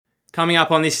Coming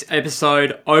up on this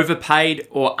episode, overpaid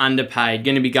or underpaid.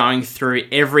 Going to be going through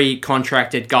every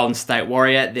contracted Golden State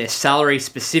Warrior, their salary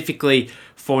specifically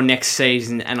for next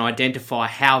season, and identify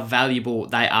how valuable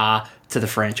they are to the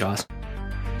franchise.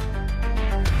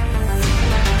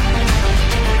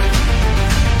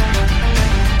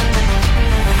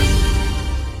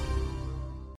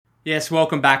 Yes,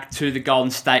 welcome back to the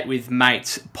Golden State with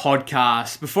Mates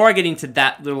podcast. Before I get into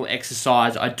that little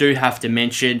exercise, I do have to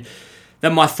mention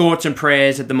that my thoughts and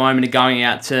prayers at the moment are going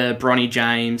out to Bronny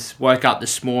James. Woke up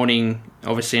this morning,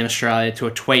 obviously in Australia, to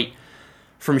a tweet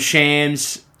from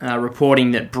Shams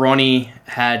reporting that Bronny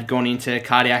had gone into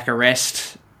cardiac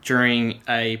arrest during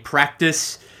a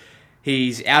practice.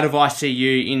 He's out of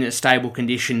ICU in a stable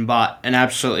condition, but an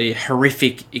absolutely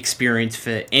horrific experience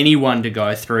for anyone to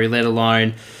go through, let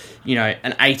alone,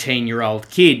 an 18-year-old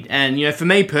kid. And, for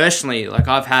me personally,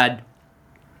 I've had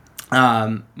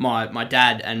my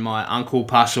dad and my uncle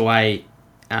pass away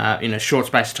in a short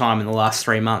space of time in the last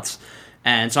 3 months.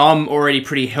 And so I'm already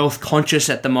pretty health conscious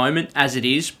at the moment as it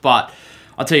is. But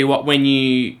I'll tell you what, when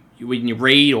you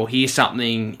read or hear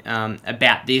something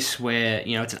about this where,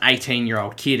 it's an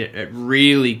 18-year-old kid, it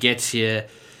really gets you,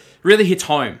 really hits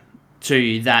home to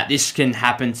you that this can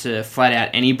happen to flat out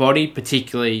anybody,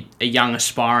 particularly a young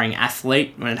aspiring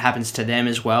athlete when it happens to them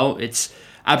as well. It's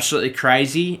absolutely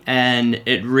crazy, and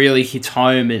it really hits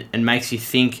home and makes you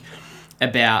think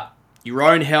about your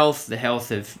own health, the health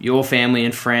of your family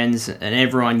and friends and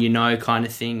everyone kind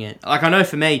of thing. And I know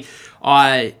for me,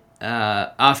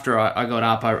 after I got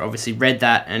up, I obviously read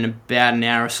that, and about an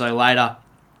hour or so later,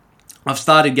 I've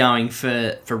started going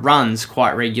for runs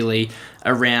quite regularly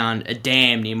around a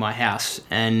dam near my house,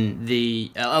 and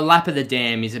a lap of the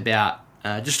dam is about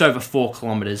just over 4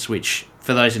 kilometres, which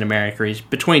for those in America is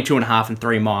between 2.5 and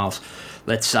 3 miles,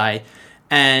 let's say.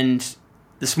 And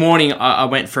this morning I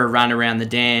went for a run around the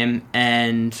dam,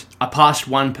 and I passed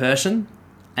one person.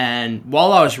 And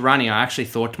while I was running, I actually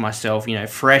thought to myself,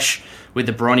 fresh with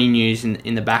the Bronny news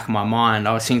in the back of my mind,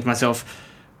 I was thinking to myself,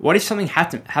 what if something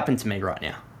happened to me right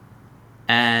now?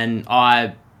 And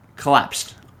I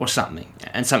collapsed or something,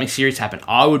 and something serious happened.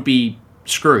 I would be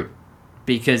screwed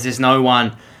because there's no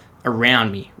one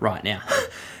around me right now.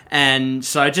 And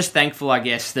so just thankful, I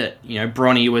guess, that,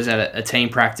 Bronny was at a team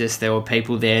practice. There were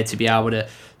people there to be able to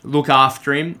look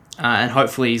after him, and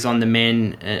hopefully he's on the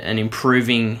mend and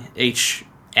improving each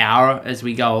hour as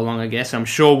we go along, I guess. I'm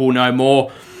sure we'll know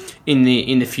more in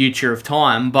the future of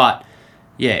time, but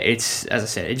yeah, it's, as I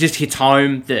said, it just hits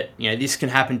home that, this can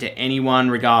happen to anyone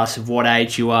regardless of what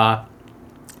age you are,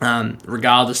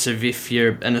 regardless of if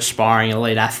you're an aspiring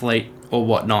elite athlete or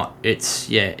whatnot. It's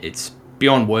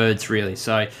beyond words, really.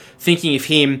 So thinking of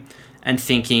him and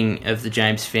thinking of the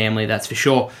James family, that's for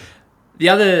sure.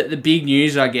 The big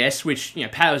news, I guess, which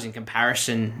pales in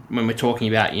comparison when we're talking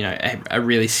about a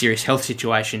really serious health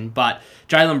situation, but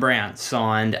Jaylen Brown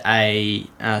signed a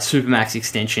Supermax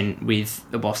extension with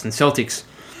the Boston Celtics.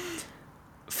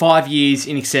 5 years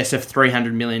in excess of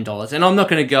 $300 million. And I'm not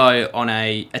going to go on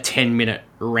a 10-minute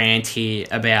rant here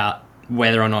about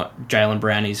whether or not Jaylen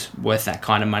Brown is worth that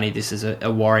kind of money. This is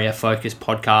a Warrior-focused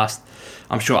podcast.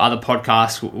 I'm sure other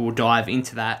podcasts will dive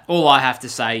into that. All I have to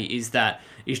say is that,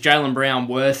 is Jaylen Brown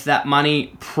worth that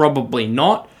money? Probably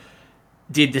not.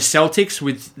 Did the Celtics,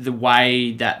 with the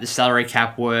way that the salary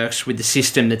cap works, with the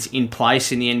system that's in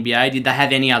place in the NBA, did they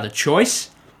have any other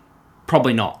choice?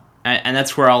 Probably not. And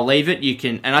that's where I'll leave it.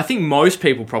 And I think most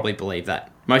people probably believe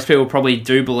that. Most people probably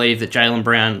do believe that Jaylen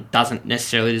Brown doesn't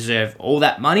necessarily deserve all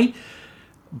that money.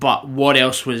 But what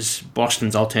else was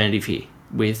Boston's alternative here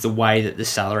with the way that the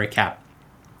salary cap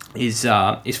is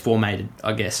formatted,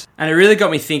 I guess. And it really got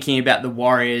me thinking about the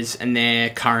Warriors and their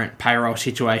current payroll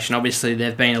situation. Obviously,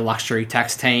 they've been a luxury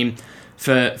tax team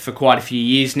for quite a few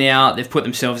years now. They've put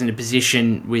themselves in a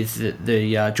position with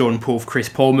the Jordan Poole, Chris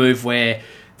Paul move where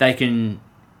they can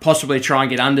possibly try and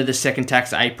get under the second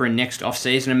tax apron next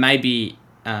off-season and maybe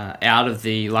out of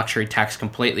the luxury tax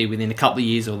completely within a couple of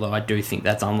years, although I do think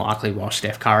that's unlikely while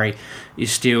Steph Curry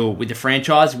is still with the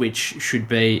franchise, which should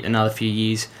be another few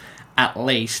years at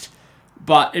least.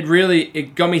 But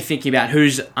it got me thinking about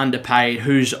who's underpaid,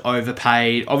 who's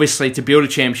overpaid. Obviously, to build a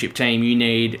championship team, you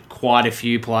need quite a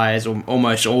few players, or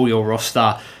almost all your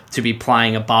roster, to be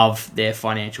playing above their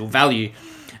financial value.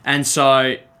 And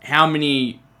so, how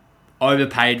many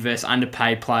overpaid versus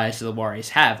underpaid players do the Warriors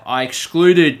have? I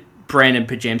excluded Brandon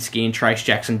Podziemski and Trace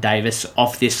Jackson-Davis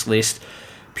off this list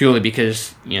purely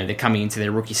because they're coming into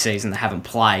their rookie season, they haven't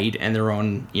played, and they're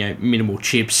on minimal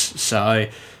chips, so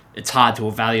it's hard to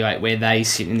evaluate where they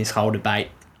sit in this whole debate.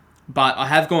 But I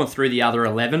have gone through the other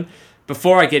 11.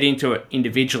 Before I get into it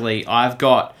individually, I've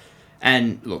got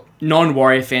And look,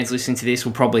 non-Warrior fans listening to this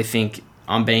will probably think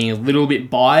I'm being a little bit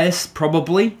biased,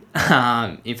 probably.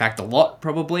 In fact, a lot,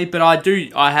 probably. But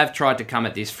I have tried to come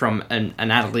at this from an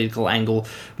analytical angle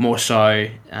more so,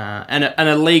 and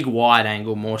a league-wide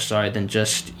angle more so than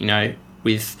just,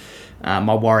 with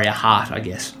my Warrior heart, I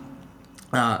guess.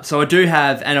 So I do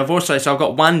have, and I've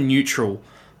got one neutral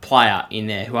player in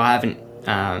there who I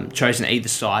haven't chosen either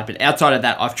side. But outside of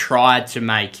that, I've tried to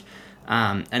make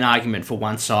an argument for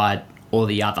one side or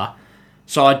the other.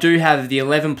 So I do have the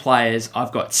 11 players.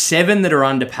 I've got 7 that are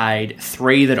underpaid,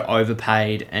 3 that are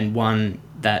overpaid, and 1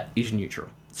 that is neutral.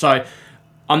 So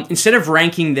instead of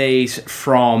ranking these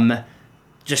from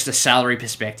just a salary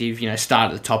perspective,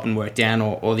 start at the top and work down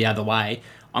or the other way,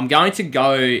 I'm going to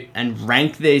go and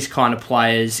rank these kind of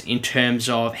players in terms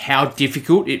of how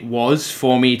difficult it was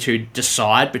for me to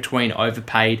decide between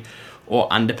overpaid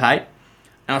or underpaid.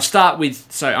 And I'll start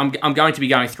with, so I'm going to be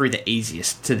going through the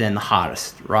easiest to then the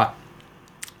hardest, right?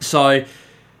 So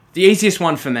the easiest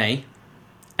one for me,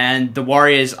 and the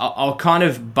Warriors, I'll kind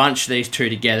of bunch these two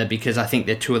together because I think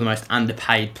they're two of the most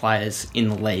underpaid players in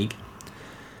the league.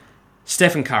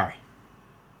 Stephen Curry.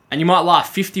 And you might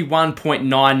laugh,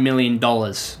 $51.9 million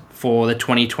for the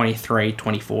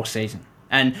 2023-24 season.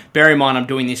 And bear in mind, I'm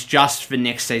doing this just for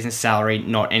next season's salary,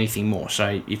 not anything more.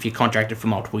 So if you're contracted for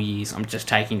multiple years, I'm just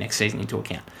taking next season into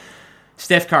account.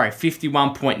 Steph Curry,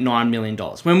 $51.9 million.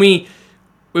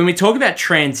 When we talk about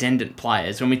transcendent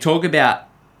players, when we talk about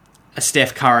a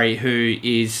Steph Curry who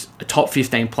is a top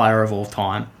 15 player of all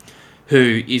time,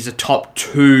 who is a top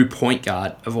 2 point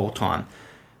guard of all time,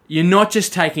 you're not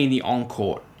just taking the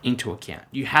on-court into account.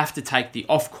 You have to take the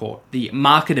off-court, the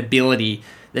marketability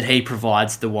that he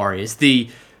provides the Warriors, the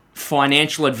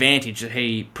financial advantage that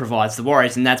he provides the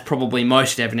Warriors, and that's probably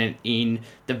most evident in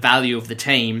the value of the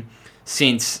team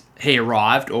since he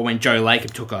arrived, or when Joe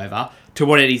Lacob took over, to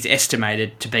what it is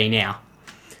estimated to be now.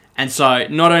 And so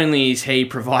not only is he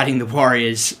providing the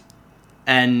Warriors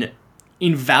an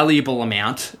invaluable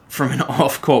amount from an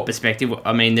off-court perspective,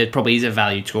 I mean, there probably is a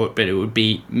value to it, but it would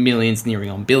be millions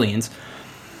nearing on billions.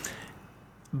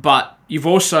 But you've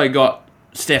also got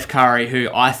Steph Curry, who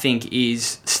I think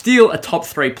is still a top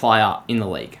 3 player in the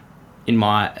league, in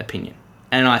my opinion.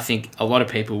 And I think a lot of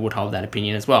people would hold that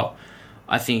opinion as well.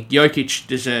 I think Jokic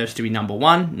deserves to be number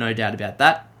 1, no doubt about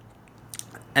that.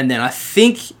 And then I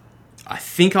think I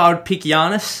would pick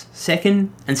Giannis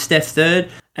second and Steph third.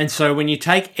 And so when you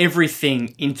take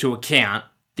everything into account,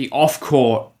 the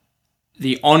off-court,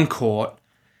 the on-court,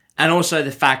 and also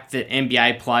the fact that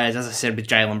NBA players, as I said with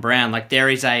Jaylen Brown, like there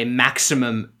is a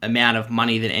maximum amount of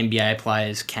money that NBA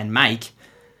players can make,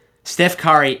 Steph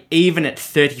Curry, even at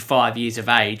 35 years of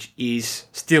age, is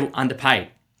still underpaid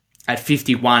at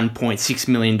 $51.6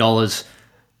 million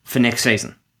for next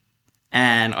season.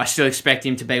 And I still expect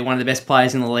him to be one of the best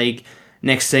players in the league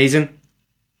next season.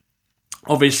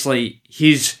 Obviously,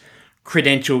 his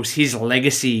credentials, his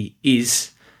legacy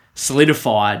is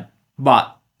solidified,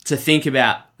 but to think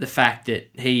about the fact that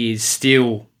he is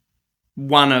still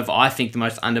one of, I think, the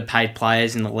most underpaid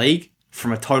players in the league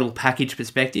from a total package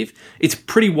perspective, it's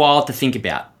pretty wild to think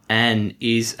about and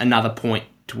is another point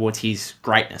towards his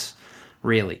greatness,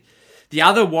 really. The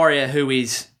other Warrior who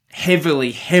is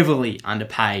heavily, heavily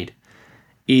underpaid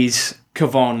is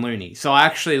Kevon Looney. So I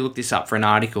actually looked this up for an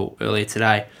article earlier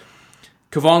today.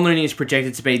 Kevon Looney is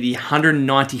projected to be the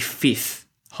 195th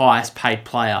highest paid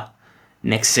player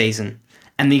next season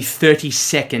and the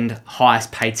 32nd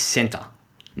highest paid center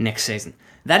next season.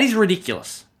 That is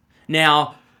ridiculous.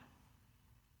 Now,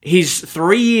 his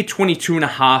 3-year,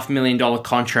 $22.5 million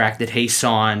contract that he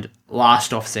signed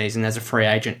last offseason as a free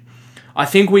agent, I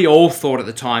think we all thought at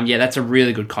the time, yeah, that's a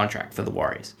really good contract for the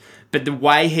Warriors. But the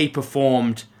way he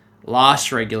performed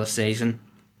last regular season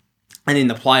and in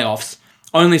the playoffs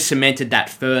only cemented that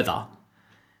further.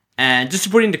 And just to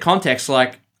put it into context,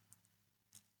 like,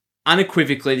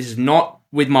 unequivocally, this is not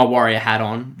with my Warrior hat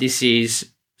on. This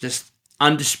is just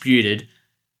undisputed.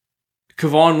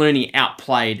 Kevon Looney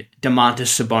outplayed Domantas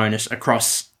Sabonis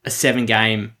across a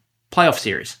 7-game playoff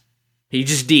series. He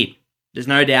just did. There's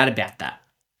no doubt about that.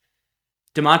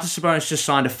 Domantas Sabonis just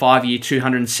signed a 5-year,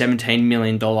 $217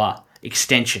 million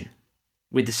extension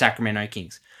with the Sacramento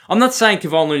Kings. I'm not saying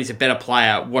Kevon Looney is a better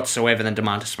player whatsoever than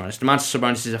Domantas Sabonis. Domantas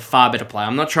Sabonis is a far better player.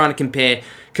 I'm not trying to compare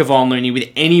Kevon Looney with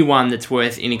anyone that's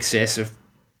worth in excess of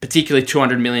particularly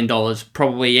 $200 million,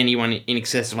 probably anyone in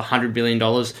excess of $100 billion,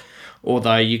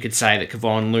 although you could say that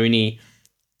Kevon Looney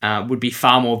would be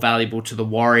far more valuable to the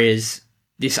Warriors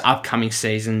this upcoming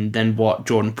season than what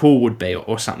Jordan Poole would be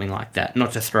or something like that.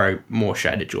 Not to throw more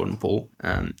shade at Jordan Poole.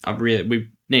 We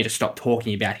need to stop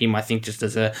talking about him, I think, just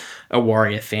as a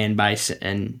Warrior fan base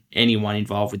and anyone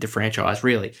involved with the franchise,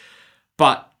 really.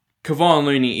 But Kevon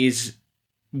Looney is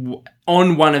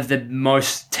on one of the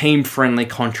most team-friendly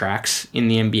contracts in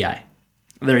the NBA.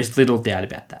 There is little doubt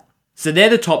about that. So they're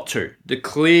the top two. The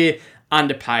clear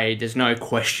underpaid, there's no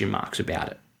question marks about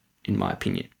it, in my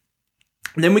opinion.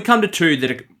 And then we come to two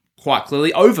that are quite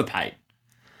clearly overpaid.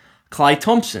 Klay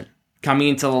Thompson, coming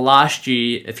into the last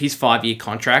year of his 5-year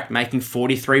contract, making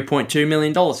 $43.2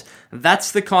 million.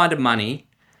 That's the kind of money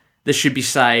that should be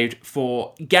saved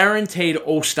for guaranteed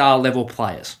all-star level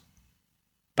players,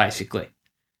 basically.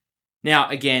 Now,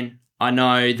 again, I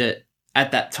know that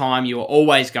at that time you were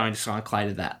always going to sign Klay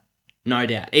to that, no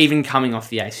doubt, even coming off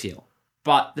the ACL.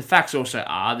 But the facts also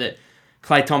are that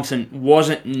Klay Thompson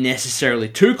wasn't necessarily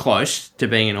too close to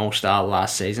being an all-star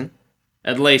last season.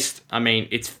 At least, I mean,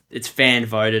 it's fan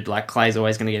voted. Like, Klay's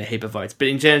always going to get a heap of votes. But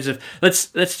in terms of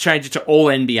let's change it to all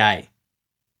NBA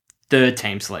third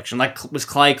team selection. Like, was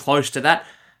Klay close to that?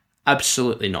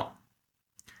 Absolutely not.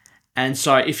 And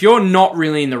so, if you're not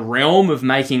really in the realm of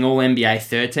making all NBA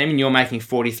third team and you're making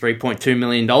 $43.2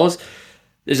 million,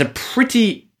 there's a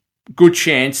pretty good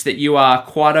chance that you are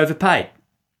quite overpaid.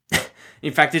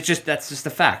 In fact, that's just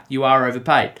a fact. You are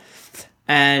overpaid.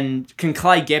 And can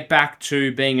Klay get back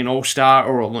to being an all-star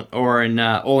or an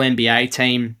all-NBA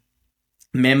team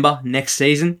member next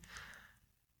season?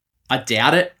 I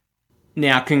doubt it.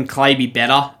 Now, can Klay be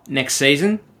better next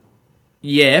season?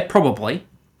 Yeah, probably.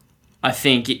 I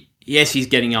think, yes, he's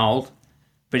getting old,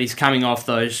 but he's coming off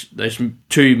those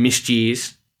 2 missed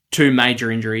years, 2 major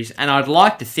injuries, and I'd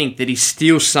like to think that he's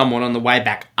still somewhat on the way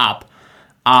back up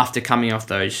after coming off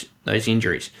those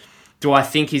injuries. Do I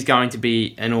think he's going to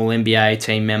be an all-NBA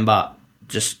team member?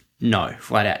 Just no,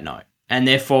 flat out no. And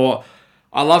therefore,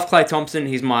 I love Klay Thompson.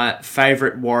 He's my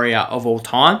favourite Warrior of all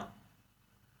time,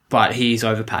 but he's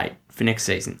overpaid for next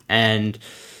season. And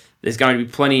there's going to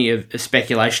be plenty of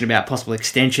speculation about possible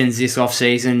extensions this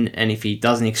offseason, and if he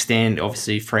doesn't extend,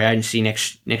 obviously free agency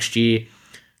next year,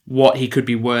 what he could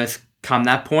be worth come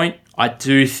that point. I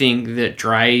do think that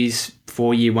Dre's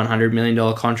 4-year, $100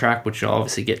 million contract, which I'll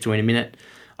obviously get to in a minute,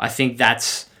 I think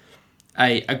that's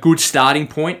a good starting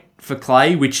point for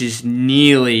Klay, which is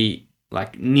nearly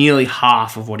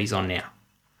half of what he's on now.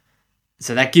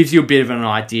 So that gives you a bit of an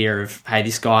idea of, hey,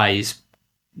 this guy is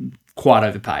quite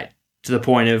overpaid, to the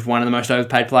point of one of the most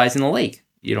overpaid players in the league.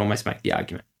 You'd almost make the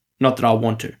argument. Not that I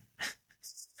want to.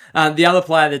 The other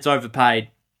player that's overpaid,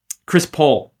 Chris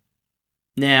Paul.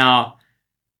 Now,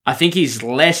 I think he's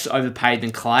less overpaid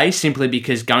than Klay, simply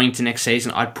because going to next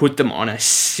season, I'd put them on a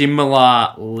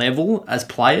similar level as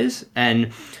players,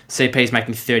 and CP is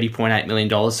making $30.8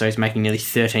 million, so he's making nearly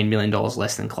 $13 million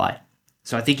less than Klay.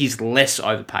 So I think he's less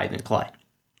overpaid than Klay.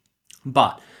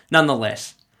 But,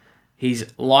 nonetheless, he's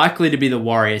likely to be the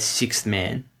Warriors' 6th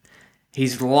man.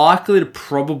 He's likely to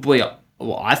probably,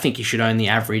 I think he should only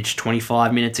average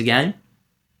 25 minutes a game.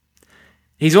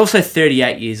 He's also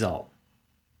 38 years old.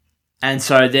 And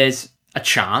so there's a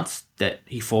chance that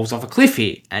he falls off a cliff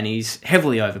here and he's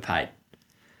heavily overpaid.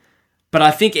 But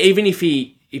I think even if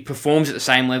he performs at the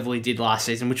same level he did last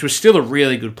season, which was still a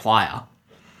really good player,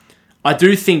 I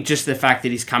do think just the fact that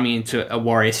he's coming into a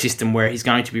Warrior system where he's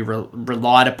going to be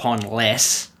relied upon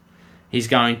less,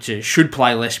 should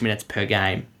play less minutes per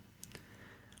game,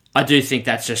 I do think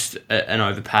that's just an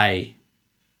overpay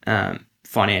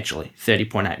financially,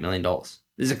 $30.8 million.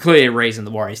 There's a clear reason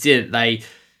the Warriors did it. They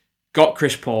got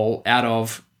Chris Paul out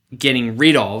of getting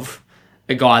rid of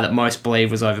a guy that most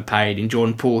believe was overpaid in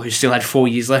Jordan Poole, who still had 4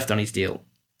 years left on his deal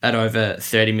at over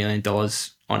 $30 million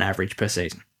on average per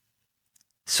season.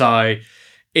 So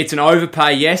it's an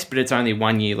overpay, yes, but it's only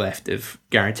 1 year left of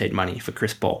guaranteed money for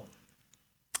Chris Paul.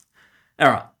 All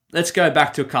right, let's go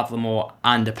back to a couple of more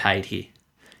underpaid here.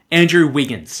 Andrew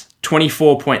Wiggins,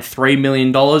 $24.3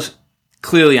 million,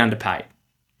 clearly underpaid,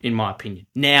 in my opinion.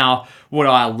 Now, would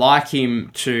I like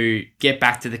him to get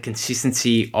back to the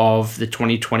consistency of the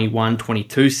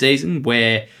 2021-22 season,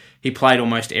 where he played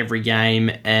almost every game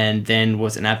and then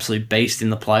was an absolute beast in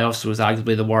the playoffs, was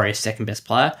arguably the Warriors' second best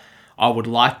player? I would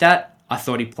like that. I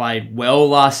thought he played well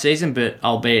last season, but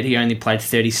albeit he only played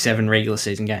 37 regular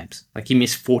season games. Like, he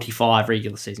missed 45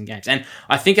 regular season games. And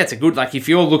I think that's a good, if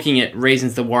you're looking at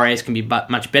reasons the Warriors can be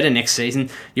much better next season,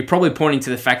 you're probably pointing to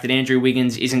the fact that Andrew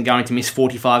Wiggins isn't going to miss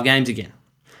 45 games again.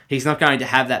 He's not going to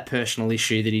have that personal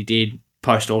issue that he did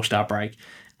post-All-Star break.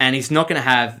 And he's not going to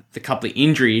have the couple of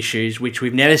injury issues, which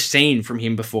we've never seen from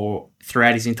him before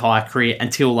throughout his entire career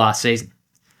until last season.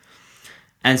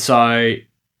 And so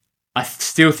I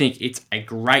still think it's a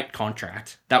great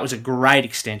contract. That was a great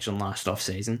extension last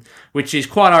offseason, which is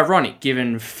quite ironic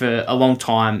given for a long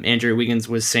time Andrew Wiggins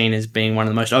was seen as being one of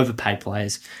the most overpaid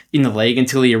players in the league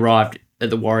until he arrived at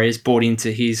the Warriors, bought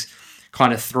into his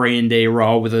kind of 3-and-D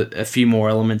role with a few more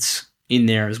elements in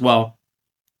there as well.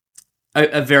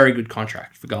 A very good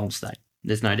contract for Golden State.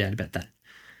 There's no doubt about that.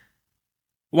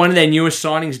 One of their newest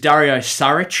signings, Dario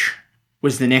Saric,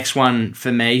 was the next one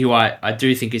for me, who I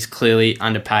do think is clearly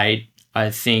underpaid. I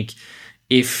think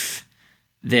if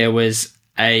there was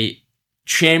a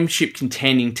championship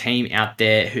contending team out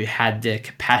there who had the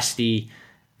capacity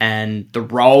and the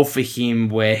role for him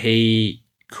where he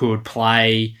could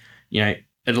play,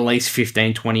 at least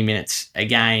 15, 20 minutes a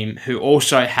game, who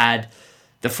also had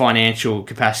the financial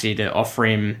capacity to offer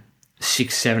him $6,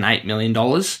 $7, $8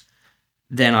 million,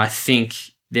 then I think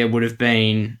there would have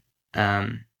been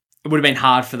it would have been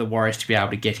hard for the Warriors to be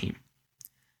able to get him.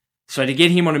 So to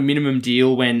get him on a minimum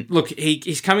deal when, look,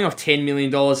 he's coming off $10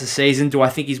 million a season. Do I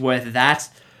think he's worth that?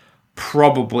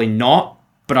 Probably not.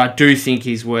 But I do think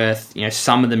he's worth,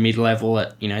 some of the mid-level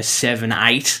at, 7,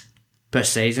 8 per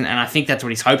season. And I think that's what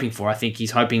he's hoping for. I think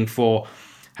he's hoping for,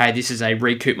 hey, this is a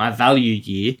recoup my value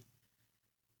year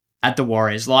at the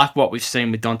Warriors, like what we've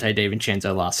seen with Dante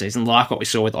DiVincenzo last season, like what we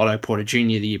saw with Otto Porter Jr.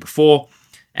 the year before.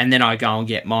 And then I go and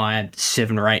get my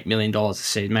 $7 or $8 million a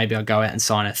season. Maybe I'll go out and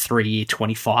sign a 3-year,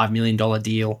 $25 million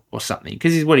deal or something.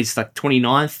 Because he's like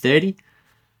 29, 30.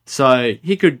 So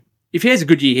he could, if he has a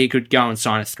good year, he could go and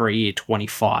sign a 3-year,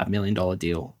 $25 million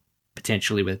deal,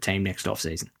 potentially with a team next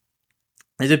offseason.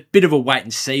 There's a bit of a wait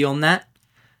and see on that.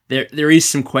 There is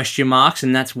some question marks,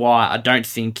 and that's why I don't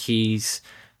think he's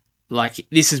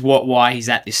this is why he's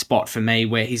at this spot for me,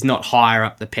 where he's not higher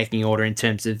up the pecking order in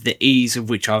terms of the ease of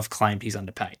which I've claimed he's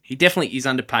underpaid. He definitely is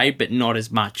underpaid, but not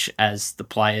as much as the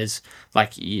players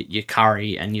like your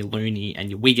Curry and your Looney and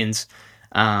your Wiggins.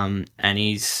 And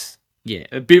he's,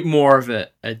 a bit more of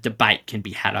a debate can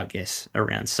be had, I guess,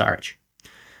 around Saric.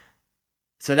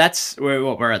 So that's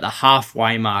we're at the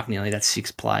halfway mark nearly. That's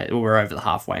 6 players. Well, we're over the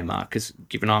halfway mark because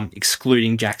given I'm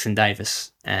excluding Jackson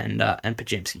Davis and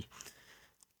Podziemski.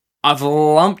 I've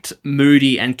lumped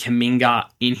Moody and Kuminga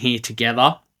in here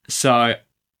together. So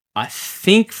I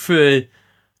think for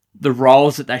the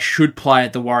roles that they should play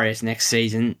at the Warriors next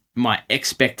season, my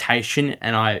expectation,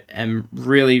 and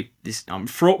I'm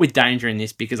fraught with danger in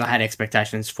this because I had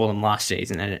expectations for them last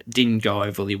season and it didn't go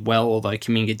overly well, although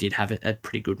Kuminga did have a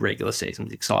pretty good regular season. It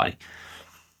was exciting.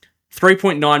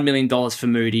 $3.9 million for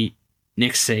Moody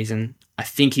next season. I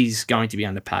think he's going to be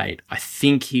underpaid. I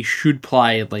think he should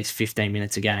play at least 15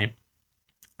 minutes a game.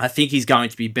 I think he's going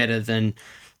to be better than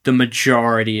the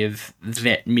majority of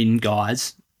vet min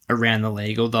guys around the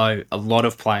league, although a lot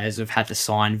of players have had to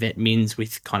sign vet mins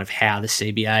with kind of how the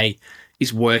CBA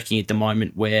is working at the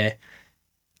moment, where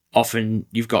often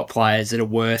you've got players that are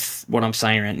worth what I'm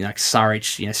saying around like Saric,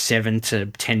 $7 to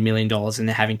 $10 million, and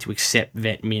they're having to accept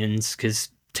vet mins because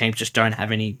teams just don't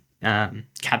have any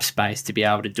cap space to be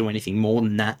able to do anything more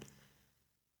than that.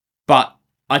 But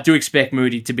I do expect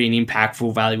Moody to be an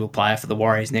impactful, valuable player for the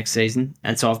Warriors next season,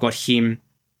 and so I've got him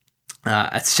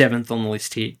at 7th on the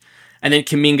list here. And then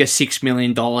Kuminga, $6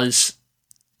 million.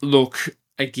 Look,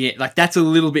 again, that's a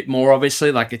little bit more, obviously.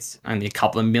 It's only a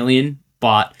couple of million.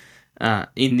 But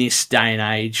in this day and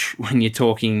age, when you're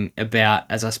talking about,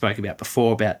 as I spoke about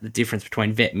before, about the difference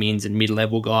between vet mins and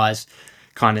mid-level guys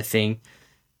kind of thing,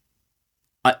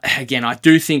 I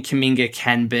do think Kuminga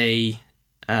can be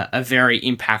a very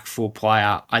impactful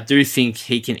player. I do think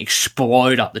he can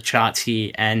explode up the charts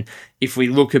here. And if we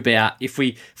go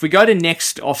to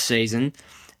next offseason,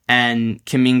 and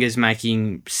Kuminga's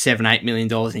making $7, $8 million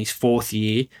in his 4th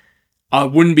year, I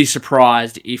wouldn't be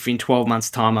surprised if in 12 months'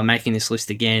 time I'm making this list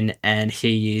again and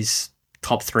he is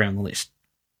top 3 on the list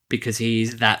because he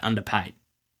is that underpaid.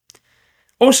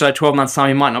 Also, 12 months' time,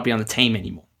 he might not be on the team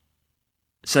anymore.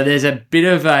 So there's a bit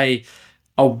of a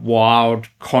wild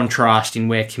contrast in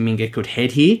where Kuminga could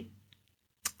head here,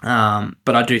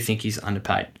 but I do think he's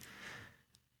underpaid.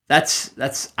 That's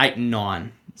 8 and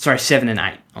 9. Sorry, 7 and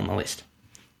 8 on the list.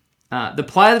 The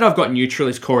player that I've got neutral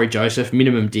is Corey Joseph,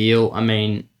 minimum deal. I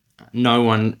mean, no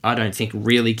one, I don't think,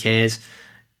 really cares.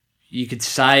 You could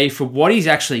say for what he's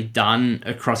actually done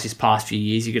across his past few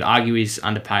years, you could argue he's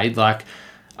underpaid. I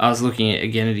was looking at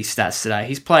his stats today.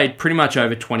 He's played pretty much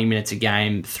over 20 minutes a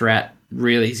game throughout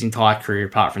really his entire career,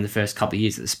 apart from the first couple of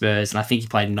years at the Spurs. And I think he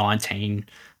played 19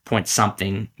 point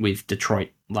something with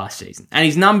Detroit last season. And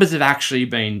his numbers have actually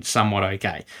been somewhat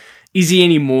okay. Is he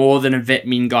any more than a vet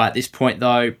min guy at this point,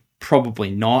 though? Probably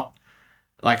not.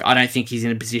 I don't think he's in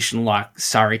a position like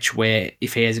Saric where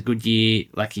if he has a good year,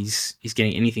 he's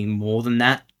getting anything more than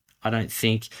that. I don't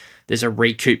think there's a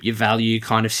recoup your value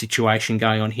kind of situation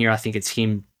going on here. I think it's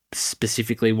him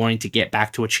specifically wanting to get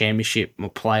back to a championship or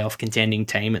playoff contending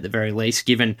team at the very least,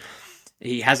 given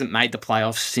he hasn't made the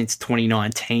playoffs since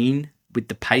 2019 with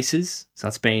the Pacers. So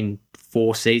it's been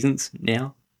 4 seasons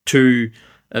now. 2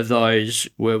 of those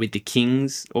were with the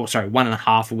Kings,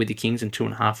 1.5 were with the Kings and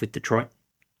 2.5 with Detroit.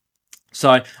 So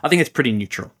I think it's pretty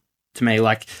neutral to me.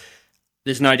 Like,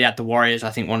 there's no doubt the Warriors,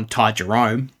 I think, want to tie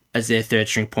Jerome as their third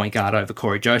string point guard over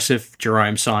Corey Joseph.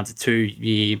 Jerome signs a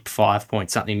 2-year,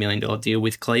 $5-point-something million deal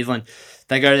with Cleveland.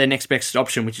 They go to their next best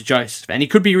option, which is Joseph. And he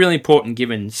could be really important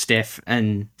given Steph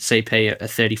and CP are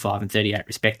 35 and 38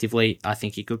 respectively. I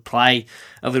think he could play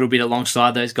a little bit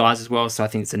alongside those guys as well. So I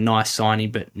think it's a nice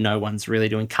signing, but no one's really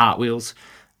doing cartwheels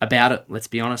about it, let's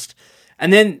be honest.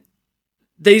 And then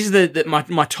these are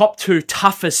my top 2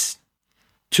 toughest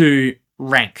to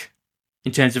rank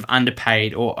in terms of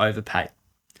underpaid or overpaid.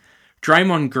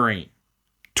 Draymond Green,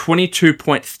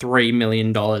 $22.3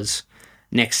 million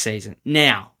next season.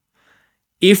 Now,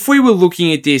 if we were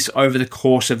looking at this over the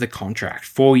course of the contract,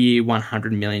 4-year,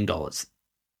 $100 million,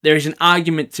 there is an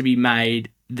argument to be made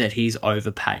that he's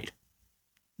overpaid.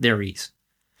 There is.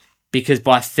 Because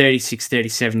by 36,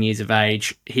 37 years of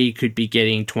age, he could be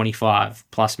getting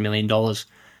 $25+ million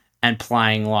and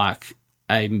playing like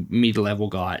a mid-level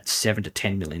guy at $7 to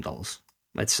 $10 million,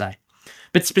 let's say.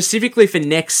 But specifically for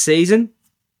next season,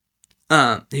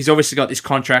 he's obviously got this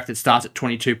contract that starts at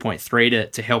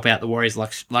 22.3 to help out the Warriors'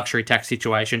 luxury tax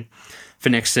situation for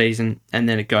next season, and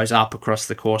then it goes up across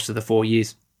the course of the 4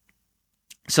 years.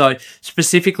 So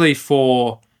specifically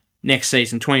for next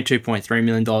season, $22.3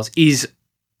 million is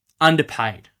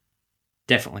underpaid,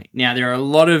 definitely. Now, there are a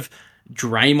lot of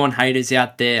Draymond haters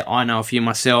out there. I know a few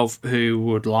myself who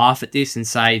would laugh at this and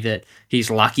say that he's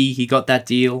lucky he got that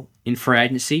deal in free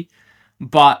agency.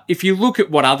 But if you look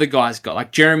at what other guys got,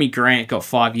 like Jeremy Grant got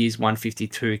 5 years,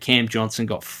 152. Cam Johnson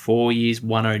got 4 years,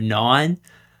 109,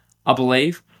 I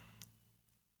believe.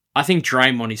 I think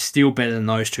Draymond is still better than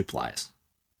those 2 players.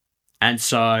 And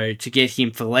so to get him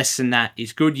for less than that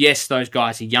is good. Yes, those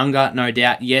guys are younger, no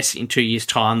doubt. Yes, in 2 years'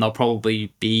 time, they'll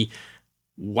probably be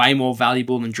way more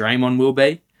valuable than Draymond will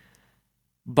be.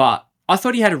 But I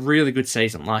thought he had a really good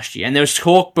season last year. And there was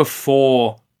talk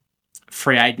before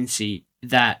free agency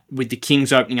that with the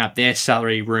Kings opening up their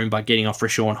salary room by getting off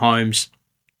Rashawn Holmes,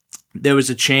 there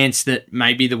was a chance that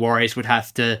maybe the Warriors would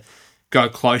have to go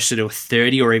closer to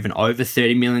 $30 or even over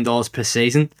 $30 million per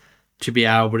season to be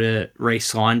able to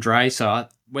re-sign Dre. So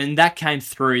when that came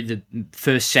through the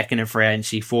first second of free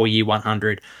agency, 4-year,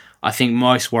 100, I think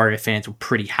most Warrior fans were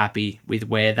pretty happy with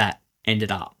where that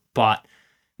ended up. But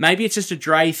maybe it's just a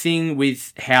Dre thing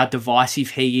with how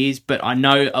divisive he is, but I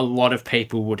know a lot of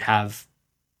people would have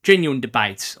genuine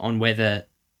debates on whether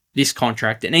this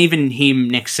contract, and even him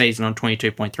next season on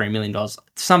 $22.3 million,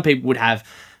 some people would have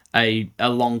a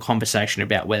long conversation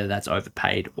about whether that's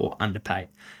overpaid or underpaid.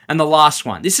 And the last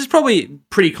one, this is probably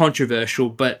pretty controversial,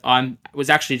 but I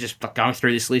was actually just going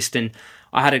through this list and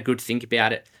I had a good think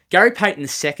about it. Gary Payton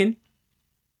II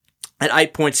at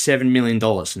 $8.7 million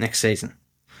next season.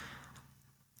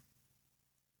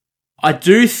 I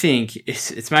do think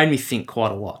it's made me think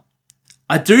quite a lot.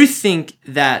 I do think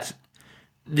that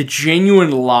the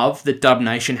genuine love that Dub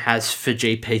Nation has for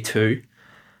GP2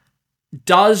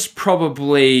 does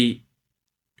probably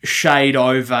shade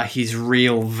over his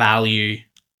real value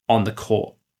on the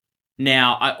court.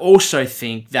 Now, I also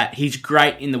think that he's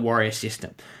great in the Warrior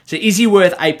system. So is he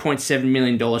worth $8.7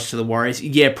 million to the Warriors?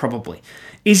 Yeah, probably.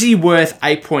 Is he worth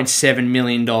 $8.7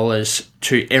 million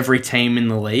to every team in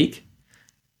the league?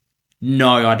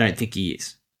 No, I don't think he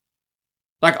is.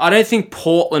 I don't think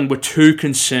Portland were too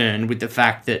concerned with the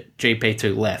fact that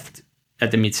GP2 left at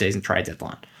the mid-season trade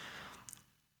deadline.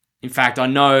 In fact, I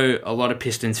know a lot of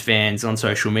Pistons fans on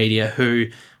social media who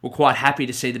were quite happy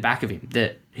to see the back of him,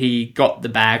 that he got the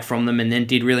bag from them and then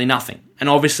did really nothing. And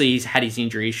obviously he's had his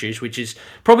injury issues, which is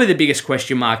probably the biggest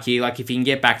question mark here. If he can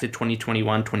get back to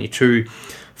 2021-22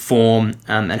 form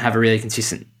and have a really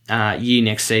consistent year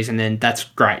next season, then that's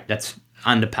great. That's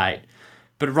underpaid.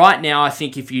 But right now, I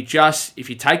think if you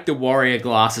take the Warrior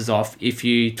glasses off, if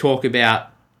you talk about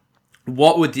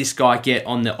what would this guy get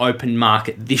on the open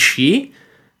market this year,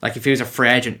 if he was a free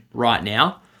agent right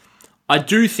now, I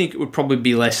do think it would probably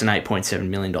be less than $8.7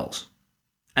 million.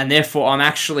 And therefore, I'm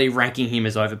actually ranking him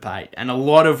as overpaid. And a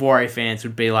lot of Warrior fans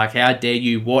would be like, how dare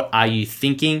you? What are you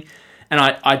thinking? And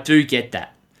I do get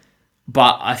that.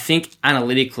 But I think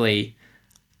analytically,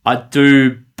 I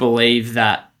do believe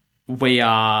that we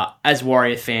are, as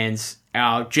Warrior fans,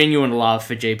 our genuine love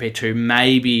for GP2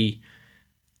 maybe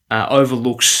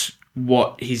overlooks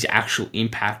what his actual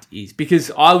impact is.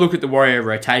 Because I look at the Warrior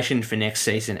rotation for next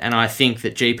season, and I think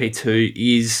that GP2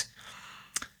 is...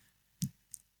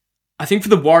 I think for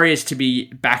the Warriors to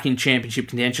be back in championship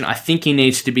contention, I think he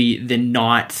needs to be the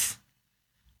 9th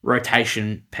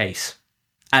rotation piece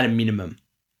at a minimum.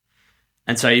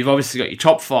 And so you've obviously got your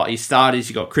top 5, your starters,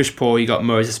 you've got Chris Paul, you've got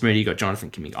Moses Moody, you've got Jonathan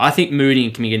Kuminga. I think Moody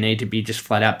and Kuminga need to be just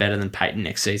flat out better than Peyton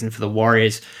next season for the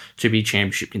Warriors to be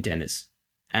championship contenders.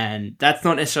 And that's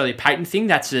not necessarily a Peyton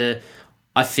thing.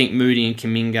 I think Moody and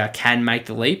Kuminga can make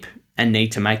the leap and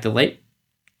need to make the leap.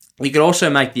 You could also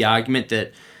make the argument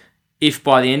that if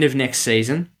by the end of next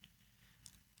season,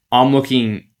 I'm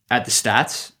looking at the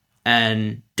stats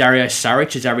and Dario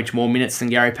Saric has averaged more minutes than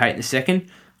Gary Payton II,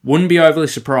 wouldn't be overly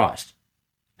surprised.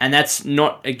 And that's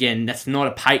not a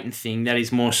Payton thing. That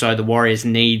is more so the Warriors'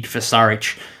 need for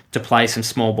Saric to play some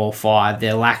small ball 5,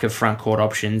 their lack of front court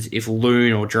options. If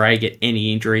Loon or Dre get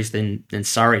any injuries, then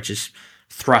Saric is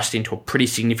thrust into a pretty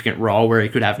significant role where he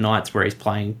could have nights where he's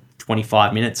playing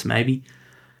 25 minutes maybe.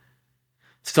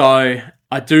 So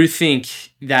I do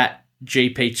think that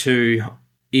GP2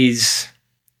 is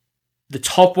the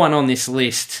top one on this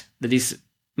list that is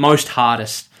most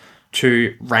hardest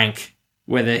to rank,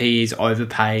 whether he is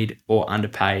overpaid or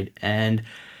underpaid. And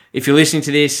if you're listening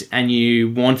to this and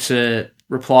you want to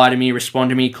reply to me, respond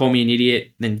to me, call me an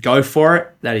idiot, then go for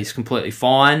it. That is completely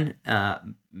fine.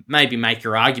 Maybe make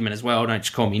your argument as well. Don't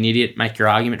just call me an idiot. Make your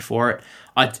argument for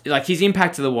it. His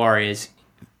impact to the Warriors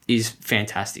is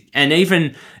fantastic. And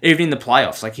even in the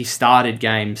playoffs, he started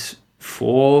games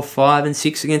 4, 5, and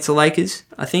 6 against the Lakers,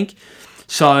 I think.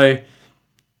 So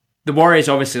the Warriors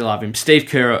obviously love him. Steve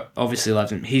Kerr obviously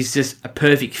loves him. He's just a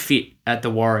perfect fit at the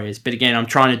Warriors. But again, I'm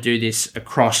trying to do this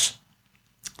across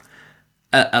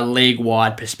a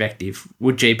league-wide perspective.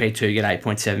 Would GP2 get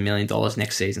 $8.7 million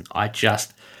next season? I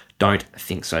just don't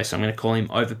think so. So I'm going to call him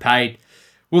overpaid.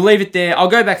 We'll leave it there. I'll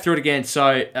go back through it again.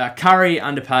 So Curry,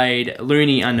 underpaid.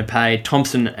 Looney, underpaid.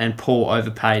 Thompson and Paul,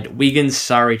 overpaid. Wiggins,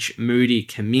 Saric, Moody,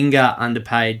 Kuminga,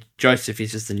 underpaid. Joseph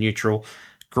is just the neutral.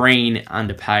 Green,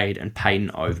 underpaid. And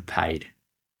Payton, overpaid.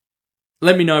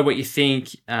 Let me know what you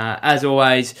think. As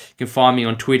always, you can find me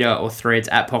on Twitter or Threads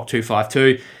at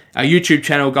POC252. Our YouTube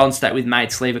channel, Golden State with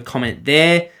Mates, leave a comment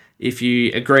there if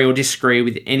you agree or disagree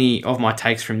with any of my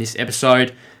takes from this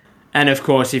episode. And of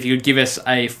course, if you could give us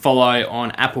a follow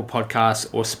on Apple Podcasts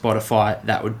or Spotify,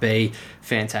 that would be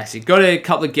fantastic. Got a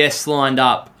couple of guests lined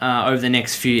up over the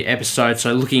next few episodes,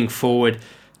 so looking forward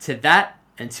to that.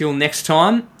 Until next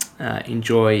time,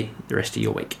 enjoy the rest of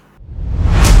your week.